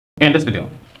In this video,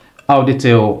 I'll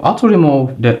detail how to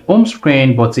remove the home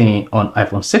screen button on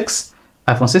iPhone 6,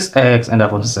 iPhone 6X, and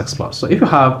iPhone 6X Plus. So if you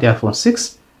have the iPhone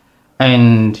 6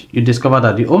 and you discover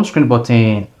that the home screen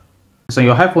button is on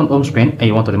your iPhone home screen and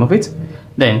you want to remove it,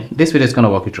 then this video is going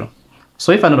to walk you through.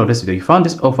 So if I know this video you found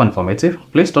this helpful and informative,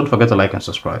 please don't forget to like and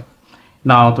subscribe.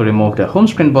 Now, to remove the home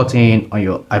screen button on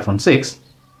your iPhone 6,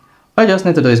 all you just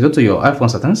need to do is go to your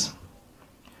iPhone settings.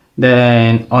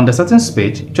 Then on the settings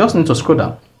page, you just need to scroll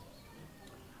down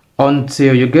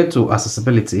until you get to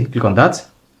accessibility. Click on that.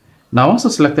 Now once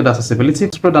you selected accessibility,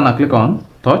 scroll down and click on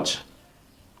touch.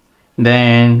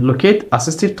 Then locate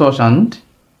assistive touch and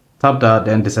tap that,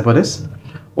 then disable this.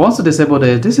 Once you disable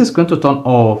this is going to turn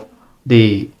off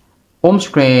the home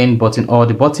screen button or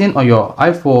the button on your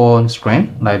iPhone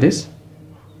screen like this.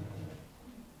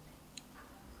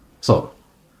 So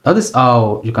that is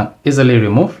how you can easily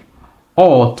remove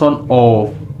or turn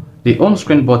off the home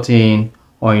screen button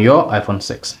on your iPhone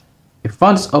 6. If you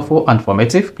found this helpful and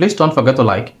informative, please don't forget to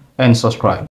like and subscribe.